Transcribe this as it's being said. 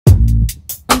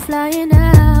flying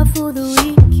out for the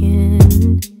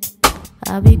weekend.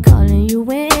 I'll be calling you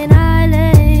when I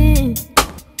land,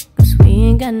 'cause we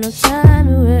ain't got no time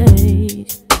to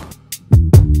waste.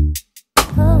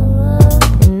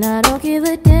 And I don't give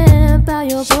a damn about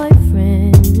your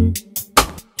boyfriend.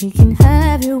 He can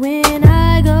have you when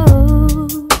I go.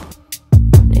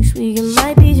 Next week it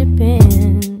might be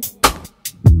Japan.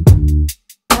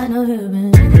 I know you've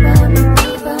been thinking about me,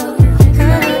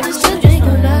 just to drink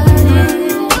about it.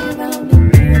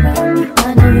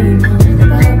 I know you've been thinking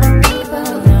about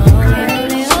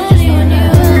me, only when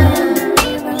you're around.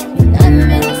 I'm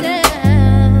in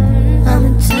town. I'm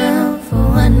in town for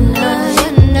one night.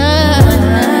 One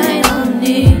night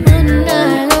only. One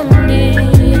night only.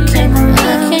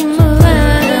 I came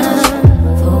around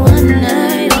for one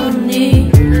night only.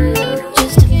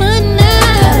 Just one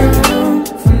night. Got a room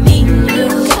for me and you.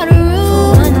 Got a room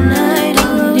for one night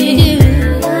only.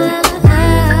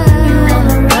 You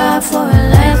wanna ride for a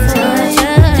lifetime.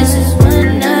 This is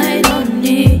one night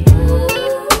only.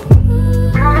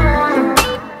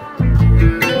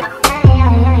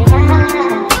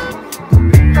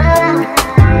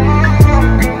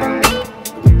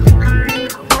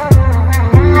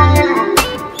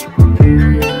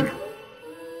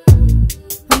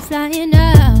 I'm flying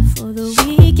out for the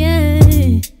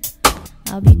weekend.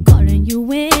 I'll be calling you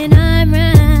when I'm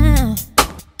round.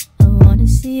 I wanna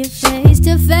see you face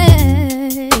to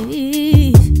face.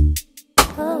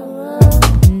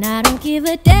 And I don't give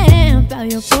a damn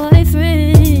about your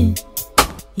boyfriend.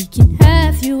 He can